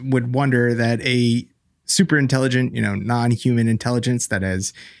parts would wonder that a super intelligent, non-human intelligence that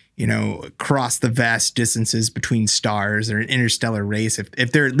has, crossed the vast distances between stars or an interstellar race,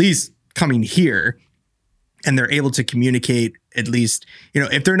 if they're at least coming here and they're able to communicate, at least,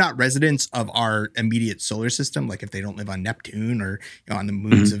 if they're not residents of our immediate solar system, like if they don't live on Neptune or on the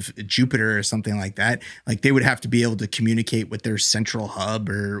moons of Jupiter or something like that, like they would have to be able to communicate with their central hub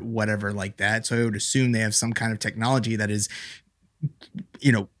or whatever like that. So I would assume they have some kind of technology that is,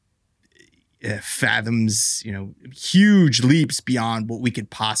 fathoms, huge leaps beyond what we could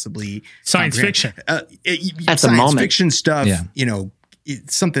possibly science comprehend. fiction. At the moment. Fiction stuff, Yeah.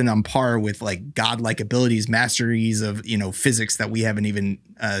 It's something on par with like godlike abilities, masteries of, physics that we haven't even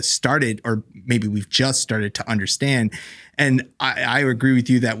started, or maybe we've just started to understand. And I agree with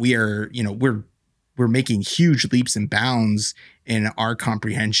you that we are, we're making huge leaps and bounds in our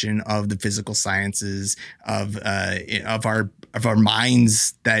comprehension of the physical sciences of our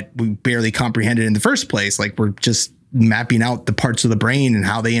minds that we barely comprehended in the first place. Like we're just mapping out the parts of the brain and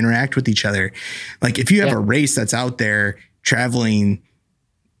how they interact with each other. Like if you have a race that's out there traveling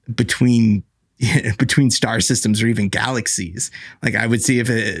between star systems or even galaxies, like I would see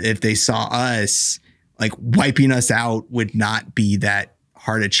if they saw us, like wiping us out would not be that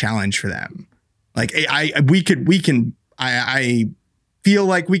hard a challenge for them. Like I feel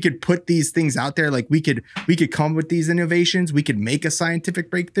like we could put these things out there. Like we could come with these innovations. We could make a scientific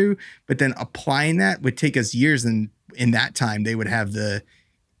breakthrough, but then applying that would take us years. And in that time, they would have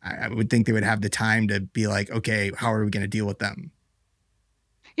I would think they would have the time to be like, okay, how are we going to deal with them?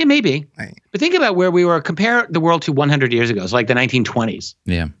 Yeah, maybe. Right. But think about where we were. Compare the world to 100 years ago. It's like the 1920s.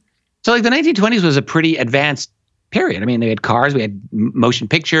 Yeah. So like the 1920s was a pretty advanced period. I mean, they had cars, we had motion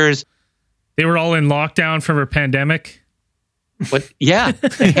pictures. They were all in lockdown from a pandemic. But yeah,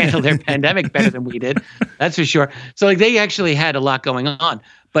 they handled their pandemic better than we did. That's for sure. So like they actually had a lot going on.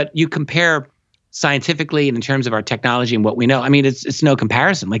 But you compare scientifically and in terms of our technology and what we know, I mean, it's no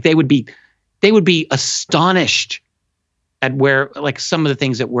comparison. Like they would be astonished at where, like some of the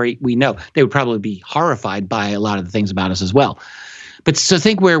things that we know. They would probably be horrified by a lot of the things about us as well. But so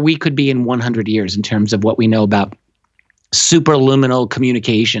think where we could be in 100 years in terms of what we know about superluminal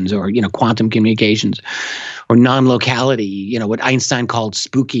communications or, quantum communications or non-locality, what Einstein called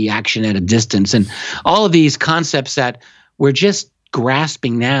spooky action at a distance, and all of these concepts that we're just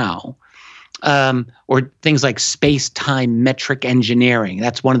grasping now. Or things like space-time metric engineering.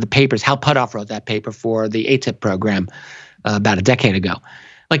 That's one of the papers. Hal Puthoff wrote that paper for the ATIP program about a decade ago.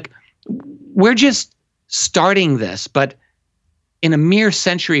 Like, we're just starting this, but in a mere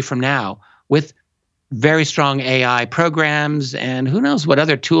century from now, with very strong AI programs and who knows what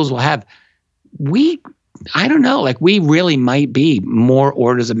other tools we'll have, I don't know, like we really might be more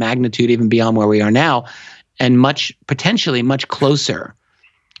orders of magnitude even beyond where we are now, and potentially much closer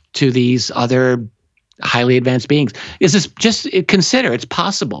to these other highly advanced beings. Is this just consider it's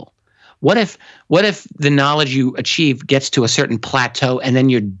possible What if the knowledge you achieve gets to a certain plateau and then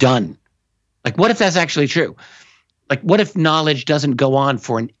you're done? Like, what if that's actually true? Like, what if knowledge doesn't go on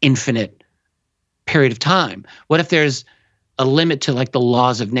for an infinite period of time? What if there's a limit to like the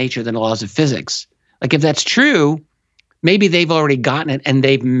laws of nature, the laws of physics? Like, if that's true, maybe they've already gotten it and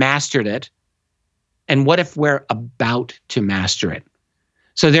they've mastered it. And what if we're about to master it?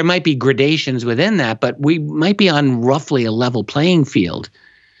 So there might be gradations within that, but we might be on roughly a level playing field.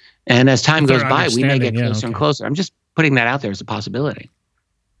 And as time goes by, we may get closer and closer. I'm just putting that out there as a possibility.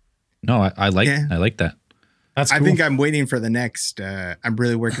 No, I like that. That's cool. I think I'm waiting for the next. I'm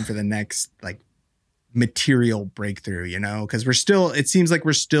really working for the next like material breakthrough. Because it seems like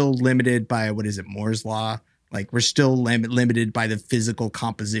we're still limited by what is it, Moore's law. Like we're still limited by the physical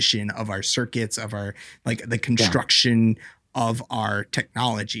composition of our circuits, of our like the construction of our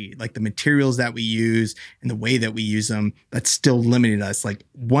technology, like the materials that we use and the way that we use them. That's still limiting us. Like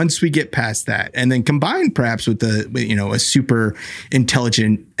once we get past that, and then combined perhaps with a super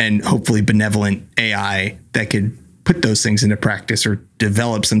intelligent and hopefully benevolent AI that could put those things into practice or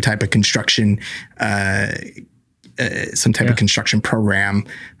develop some type of construction. Of construction program.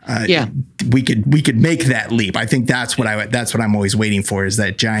 We could make that leap. I think that's what I'm always waiting for, is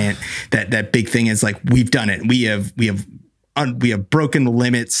that giant, that big thing is like, we've done it. We have broken the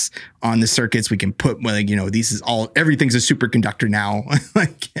limits on the circuits. We can put, everything's a superconductor now.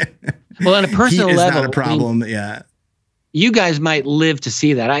 Well, on a personal heat is level, not a problem. Yeah. You guys might live to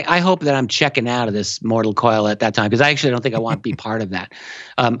see that. I hope that I'm checking out of this mortal coil at that time, because I actually don't think I want to be part of that.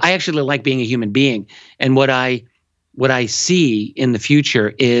 I actually like being a human being. And what I see in the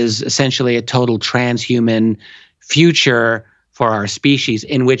future is essentially a total transhuman future for our species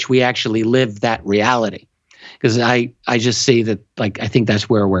in which we actually live that reality. Because I just see that, like, I think that's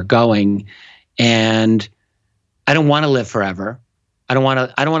where we're going. And I don't want to live forever. I don't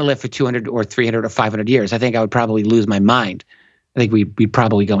want to live for 200 or 300 or 500 years. I think I would probably lose my mind. I think we'd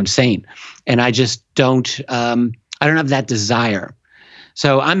probably go insane. And I just don't, I don't have that desire.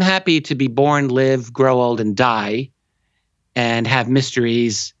 So I'm happy to be born, live, grow old, and die, and have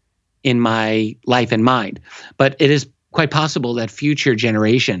mysteries in my life and mind. But it is quite possible that future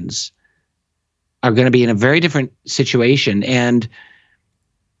generations are going to be in a very different situation. And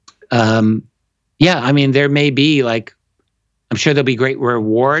there may be I'm sure there'll be great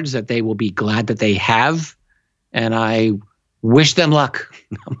rewards that they will be glad that they have. And I wish them luck.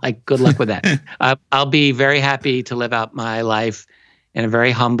 I'm like, good luck with that. I'll be very happy to live out my life in a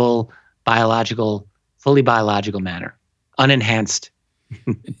very humble, fully biological manner, unenhanced.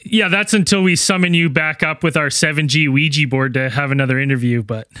 Yeah, that's until we summon you back up with our 7G Ouija board to have another interview.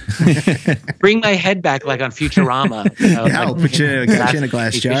 But bring my head back like on Futurama. I'll put you in a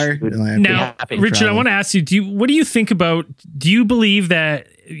glass jar. Now, Richard, I want to ask you: what do you think about? Do you believe that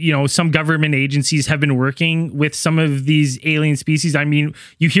some government agencies have been working with some of these alien species? I mean,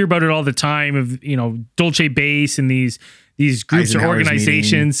 you hear about it all the time of Dulce Base and these groups or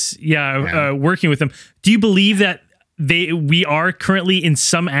organizations, working with them. Do you believe that we are currently in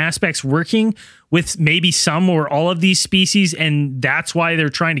some aspects working with maybe some or all of these species, and that's why they're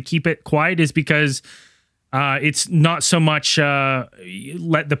trying to keep it quiet, is because it's not so much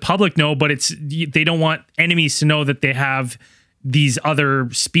let the public know, but they don't want enemies to know that they have these other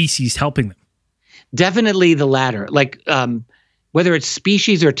species helping them? Definitely the latter. Whether it's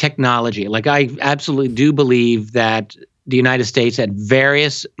species or technology, I absolutely do believe that the United States at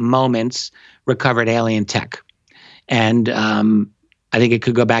various moments recovered alien tech. And I think it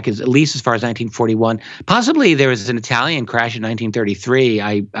could go back at least as far as 1941. Possibly there was an Italian crash in 1933.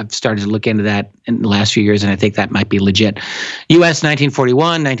 I've started to look into that in the last few years, and I think that might be legit. U.S. 1941,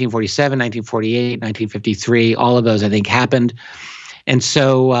 1947, 1948, 1953, all of those I think happened. And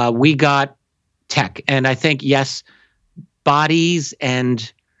so we got tech. And I think, yes, bodies, and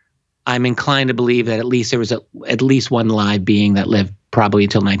I'm inclined to believe that at least there was at least one live being that lived probably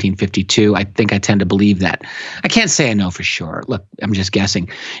until 1952. I think I tend to believe that. I can't say I know for sure. Look, I'm just guessing.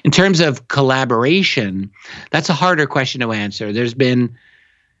 In terms of collaboration, that's a harder question to answer.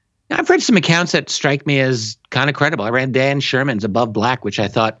 I've read some accounts that strike me as kind of credible. I read Dan Sherman's Above Black, which I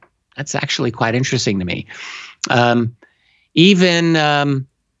thought that's actually quite interesting to me. Even the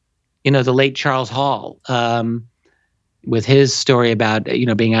late Charles Hall, with his story about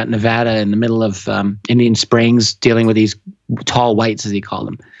being out in Nevada in the middle of Indian Springs, dealing with these tall whites, as he called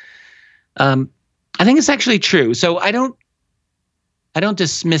them. I think it's actually true. So I don't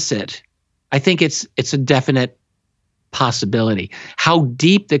dismiss it. I think it's a definite possibility. How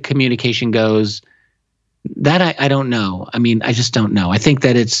deep the communication goes, that I don't know. I mean, I just don't know. I think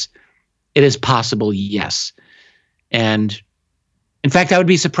that it is possible, yes. And In fact, I would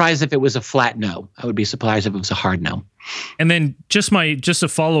be surprised if it was a flat no. I would be surprised if it was a hard no. And then just a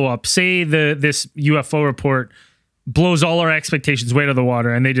follow up. Say this UFO report blows all our expectations way to the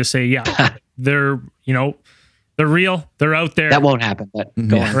water, and they just say, yeah, they're real, they're out there. That won't happen. But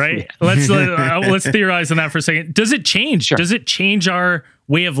go on. Right? Let's theorize on that for a second. Does it change? Sure. Does it change our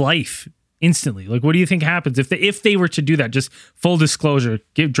way of life instantly? Like, what do you think happens if they were to do that? Just full disclosure,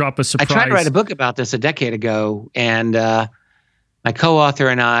 drop a surprise. I tried to write a book about this a decade ago, and my co-author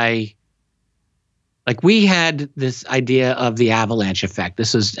and I, we had this idea of the avalanche effect.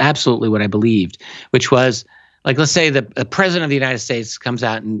 This is absolutely what I believed, which was, let's say the president of the United States comes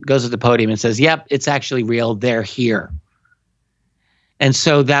out and goes to the podium and says, yep, it's actually real. They're here. And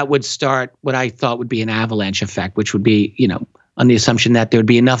so that would start what I thought would be an avalanche effect, which would be, on the assumption that there would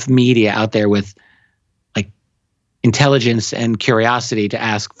be enough media out there with intelligence and curiosity to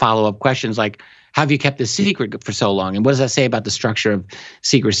ask follow-up questions like, how have you kept this secret for so long? And what does that say about the structure of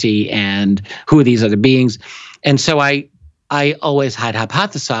secrecy and who are these other beings? And so I always had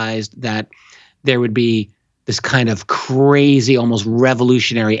hypothesized that there would be this kind of crazy, almost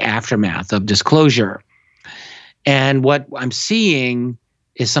revolutionary aftermath of disclosure. And what I'm seeing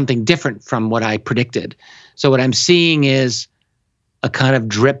is something different from what I predicted. So what I'm seeing is a kind of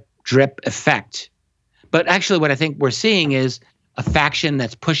drip effect. But actually what I think we're seeing is a faction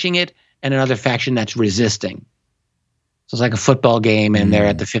that's pushing it and another faction that's resisting. So it's like a football game and they're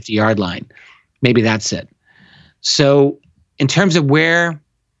at the 50-yard line. Maybe that's it. So in terms of where, I'm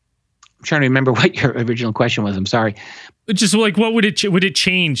trying to remember what your original question was. I'm sorry. Just what would it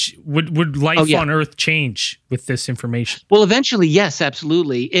change? Would life on Earth change with this information? Well, eventually, yes,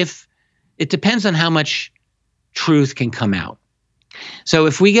 absolutely. If it depends on how much truth can come out. So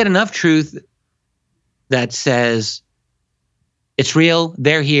if we get enough truth that says it's real,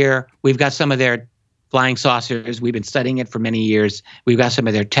 they're here, we've got some of their flying saucers, we've been studying it for many years, we've got some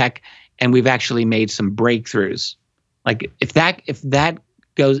of their tech, and we've actually made some breakthroughs. If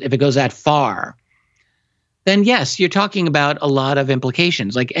it goes that far, then yes, you're talking about a lot of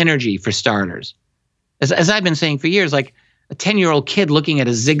implications, like energy for starters. As I've been saying for years, a 10-year-old kid looking at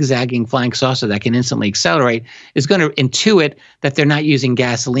a zigzagging flying saucer that can instantly accelerate is going to intuit that they're not using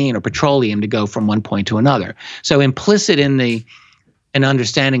gasoline or petroleum to go from one point to another. So implicit in an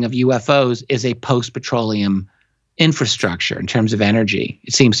understanding of UFOs is a post-petroleum infrastructure in terms of energy,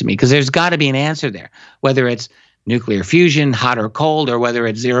 it seems to me, because there's got to be an answer there, whether it's nuclear fusion, hot or cold, or whether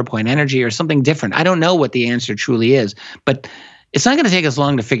it's zero-point energy or something different. I don't know what the answer truly is, but it's not going to take us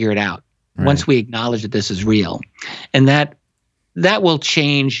long to figure it out once we acknowledge that this is real. And that will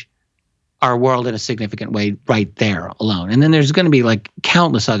change our world in a significant way right there alone. And then there's going to be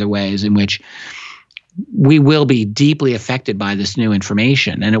countless other ways in which we will be deeply affected by this new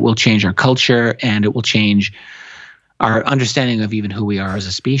information, and it will change our culture and it will change our understanding of even who we are as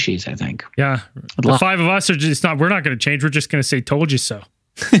a species, I think. Yeah. The five of us we're not going to change. We're just going to say, told you so.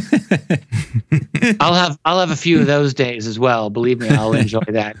 I'll have a few of those days as well. Believe me, I'll enjoy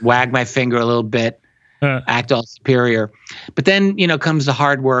that. Wag my finger a little bit, act all superior. But then, comes the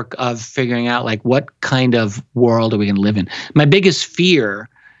hard work of figuring out what kind of world are we going to live in? My biggest fear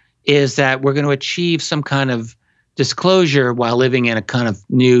is that we're going to achieve some kind of disclosure while living in a kind of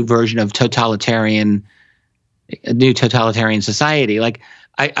new version of a new totalitarian society.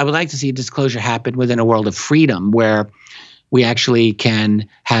 I would like to see disclosure happen within a world of freedom where we actually can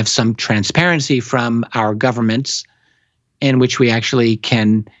have some transparency from our governments, in which we actually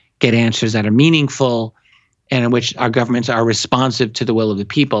can get answers that are meaningful and in which our governments are responsive to the will of the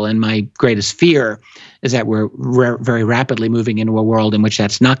people. And my greatest fear is that we're very rapidly moving into a world in which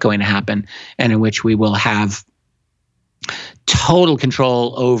that's not going to happen, and in which we will have total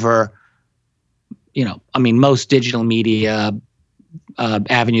control over most digital media,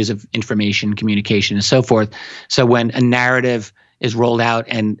 avenues of information, communication, and so forth. So when a narrative is rolled out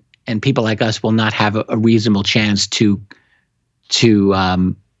and people like us will not have a reasonable chance to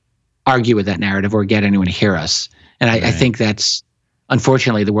argue with that narrative or get anyone to hear us. And I think that's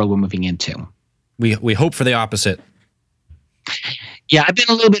unfortunately the world we're moving into. We hope for the opposite. Yeah, I've been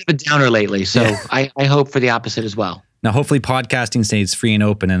a little bit of a downer lately, so I hope for the opposite as well. Now, hopefully podcasting stays free and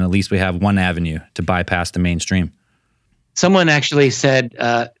open, and at least we have one avenue to bypass the mainstream. Someone actually said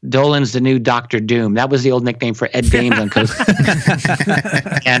Dolan's the new Dr. Doom. That was the old nickname for Ed Dames on Coast.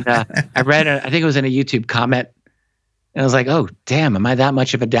 And I read, I think it was in a YouTube comment, and I was like, oh, damn, am I that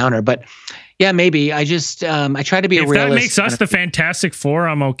much of a downer? But yeah, maybe. I just, I try to be a realist. If that makes us the Fantastic Four,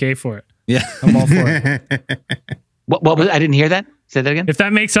 I'm okay for it. Yeah. I'm all for it. What was, I didn't hear that. Say that again. If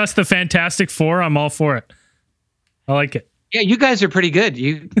that makes us the Fantastic Four, I'm all for it. I like it. Yeah, you guys are pretty good.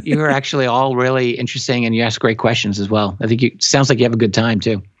 You are actually all really interesting, and you ask great questions as well. I think sounds like you have a good time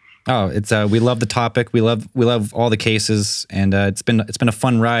too. Oh, it's we love the topic. We love all the cases, and it's been a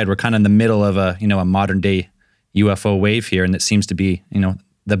fun ride. We're kind of in the middle of a modern day UFO wave here, and it seems to be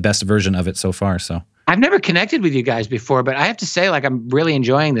the best version of it so far. So I've never connected with you guys before, but I have to say, like, I'm really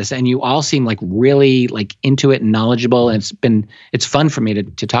enjoying this, and you all seem like really like into it and knowledgeable, and it's fun for me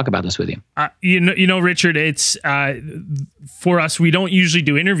to talk about this with you. Richard, it's for us. We don't usually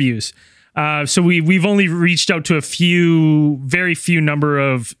do interviews. So we've only reached out to very few number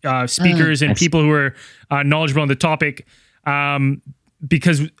of speakers and people who are knowledgeable on the topic,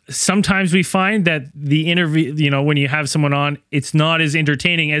 because sometimes we find that the interview, when you have someone on, it's not as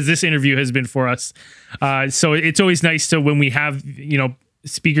entertaining as this interview has been for us. So it's always nice to, when we have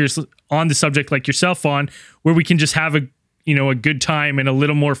speakers on the subject like yourself on, where we can just have a good time and a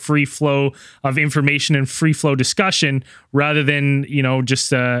little more free flow of information and free flow discussion, rather than,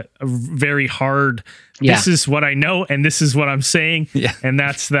 just a very hard, this is what I know and this is what I'm saying. Yeah. And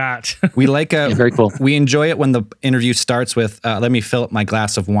that's that. We like very cool. We enjoy it when the interview starts with, let me fill up my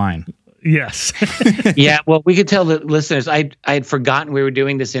glass of wine. Yes. Yeah. Well, we could tell the listeners, I had forgotten we were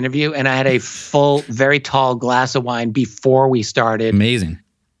doing this interview, and I had a full, very tall glass of wine before we started. Amazing.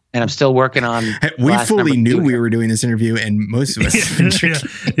 And I'm still working on. We fully knew we were doing this interview, and most of us have been drinking.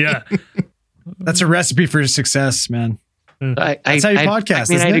 Yeah. That's a recipe for success, man. That's how you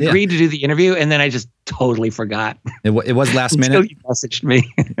podcast. I mean, I agreed to do the interview, and then I just totally forgot. It was last minute. Until you messaged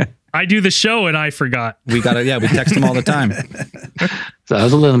me. I do the show and I forgot. We text them all the time. So I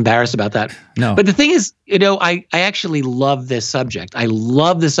was a little embarrassed about that. No. But the thing is, I actually love this subject. I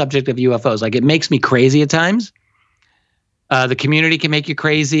love the subject of UFOs. Like, it makes me crazy at times. The community can make you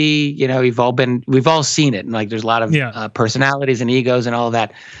crazy. We've all seen it. And like, there's a lot of personalities and egos and all of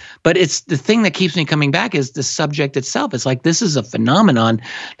that. But it's the thing that keeps me coming back is the subject itself. It's like, this is a phenomenon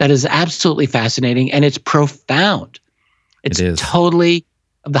that is absolutely fascinating, and it's profound. It is totally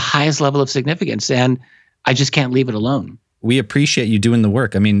of the highest level of significance, and I just can't leave it alone. We appreciate you doing the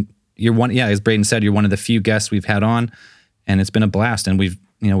work. I mean, you're one, as Braden said, you're one of the few guests we've had on, and it's been a blast. And we've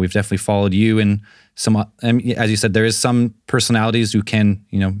definitely followed you, and as you said, there is some personalities who can,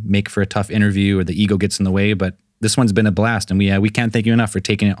 make for a tough interview, or the ego gets in the way, but this one's been a blast, and we can't thank you enough for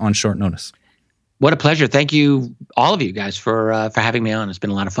taking it on short notice. What a pleasure. Thank you, all of you guys, for having me on. It's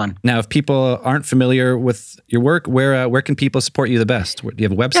been a lot of fun. Now, if people aren't familiar with your work, where can people support you the best? Do you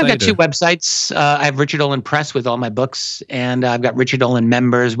have a website? Yeah, I've got two websites. I have Richard Olin Press with all my books, and I've got Richard Olin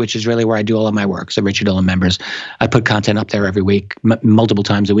Members, which is really where I do all of my work. So Richard Olin Members. I put content up there every week, multiple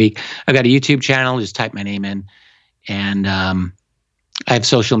times a week. I've got a YouTube channel. Just type my name in. And I have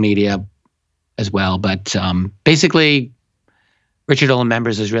social media as well. But basically, Richard Olin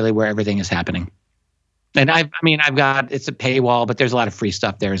Members is really where everything is happening. And I've got, it's a paywall, but there's a lot of free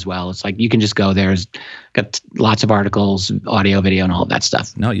stuff there as well. It's like, you can just go there. It's got lots of articles, audio, video, and all of that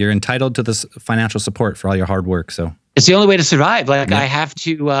stuff. No, you're entitled to this financial support for all your hard work. So it's the only way to survive. Like, I have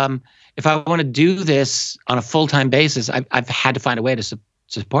to, if I want to do this on a full-time basis, I've had to find a way to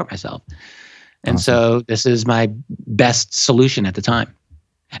support myself. And awesome. So this is my best solution at the time.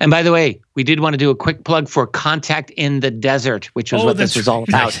 And by the way, we did want to do a quick plug for Contact in the Desert, which was what this was all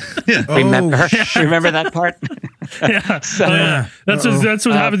about. Yeah. Remember that part? Yeah. That's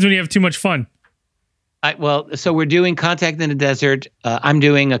what happens when you have too much fun. So we're doing Contact in the Desert. I'm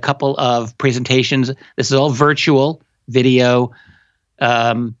doing a couple of presentations. This is all virtual video.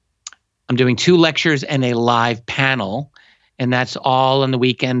 I'm doing 2 lectures and a live panel, and that's all on the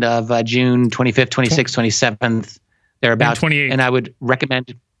weekend of June 25th, 26th, 27th. Thereabouts. 28. And I would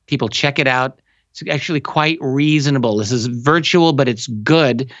recommend people check it out. It's actually quite reasonable. This is virtual, but it's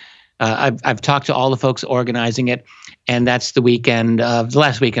good. I've talked to all the folks organizing it, and that's the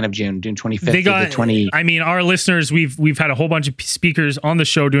last weekend of June 25th to the 28th. I mean, our listeners, we've had a whole bunch of speakers on the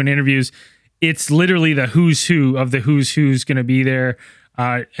show doing interviews. It's literally the who's who of the who's going to be there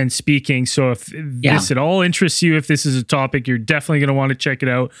and speaking. So if this at all interests you, if this is a topic, you're definitely going to want to check it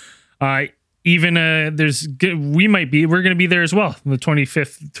out. Even we're going to be there as well, the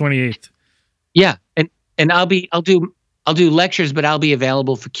 25th, 28th. Yeah. And I'll do lectures, but I'll be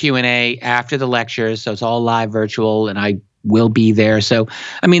available for Q&A after the lectures. So it's all live virtual, and I will be there. So,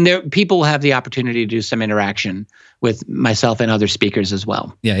 I mean, people will have the opportunity to do some interaction with myself and other speakers as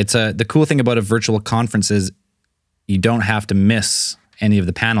well. Yeah. It's the cool thing about a virtual conference is you don't have to miss any of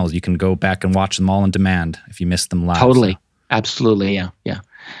the panels. You can go back and watch them all on demand if you missed them live. Totally. So. Absolutely. Yeah. Yeah.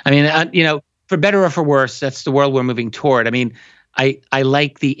 I mean, for better or for worse, that's the world we're moving toward. I mean, I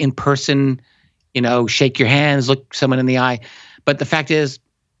like the in-person, shake your hands, look someone in the eye. But the fact is,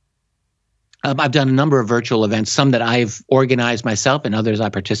 I've done a number of virtual events, some that I've organized myself and others I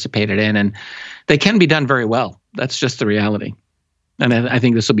participated in, and they can be done very well. That's just the reality. And I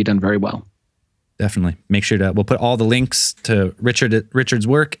think this will be done very well. Definitely. Make sure we'll put all the links to Richard's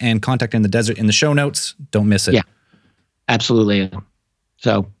work and Contact in the Desert in the show notes. Don't miss it. Yeah, absolutely.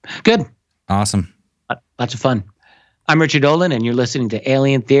 So good. Awesome. Lots of fun. I'm Richard Dolan, and you're listening to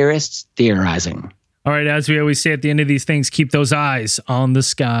Alien Theorists Theorizing. All right, as we always say at the end of these things, keep those eyes on the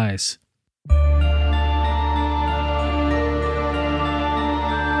skies.